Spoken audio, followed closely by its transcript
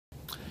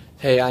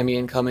Hey, I'm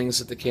Ian Cummings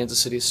at the Kansas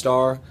City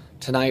Star.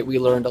 Tonight we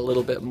learned a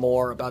little bit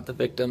more about the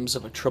victims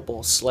of a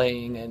triple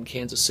slaying in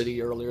Kansas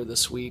City earlier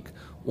this week.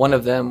 One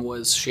of them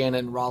was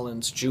Shannon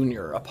Rollins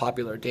Jr., a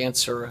popular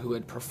dancer who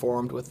had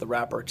performed with the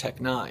rapper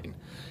Tech Nine.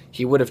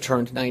 He would have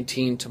turned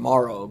 19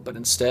 tomorrow, but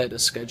instead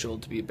is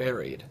scheduled to be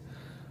buried.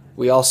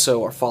 We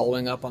also are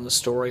following up on the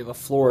story of a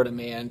Florida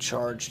man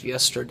charged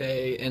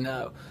yesterday in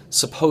a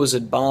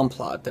supposed bomb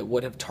plot that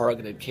would have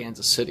targeted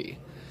Kansas City.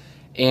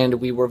 And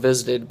we were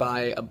visited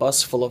by a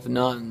bus full of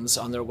nuns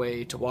on their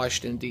way to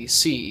Washington,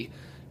 D.C.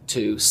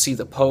 to see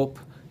the Pope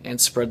and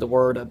spread the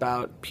word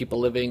about people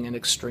living in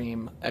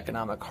extreme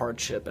economic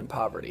hardship and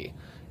poverty.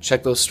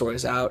 Check those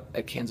stories out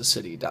at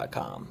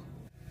kansascity.com.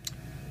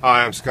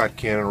 Hi, I'm Scott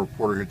Cannon, a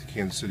reporter here at the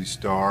Kansas City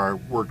Star. I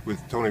worked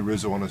with Tony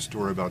Rizzo on a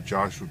story about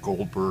Joshua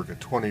Goldberg, a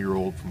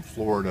 20-year-old from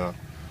Florida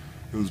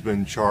who's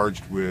been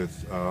charged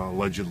with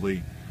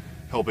allegedly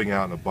helping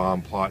out in a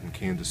bomb plot in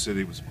Kansas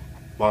City. It was a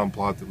bomb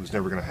plot that was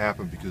never going to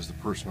happen because the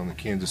person on the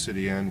Kansas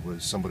City end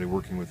was somebody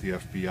working with the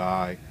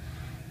FBI.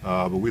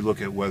 But we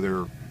look at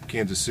whether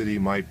Kansas City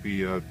might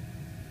be a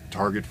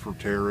target for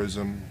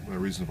terrorism, and the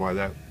reasons why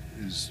that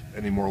is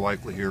any more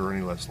likely here or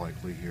any less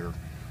likely here.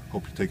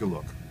 Hope you take a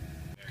look.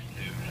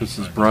 This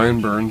is Brian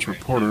Burns,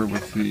 reporter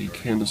with the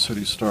Kansas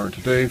City Star.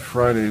 Today,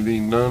 Friday, the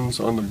nuns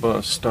on the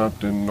bus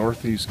stopped in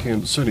northeast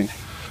Kansas City.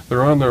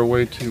 They're on their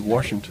way to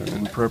Washington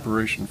in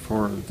preparation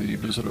for the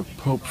visit of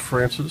Pope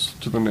Francis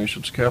to the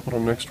nation's capital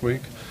next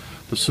week.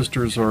 The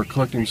sisters are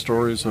collecting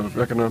stories of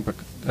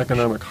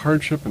economic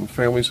hardship and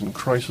families in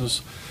crisis,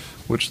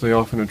 which they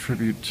often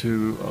attribute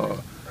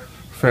to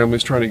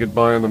families trying to get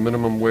by on the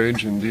minimum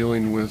wage and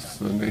dealing with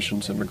the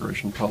nation's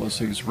immigration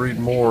policies. Read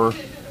more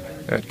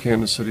at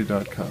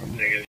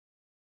kansascity.com.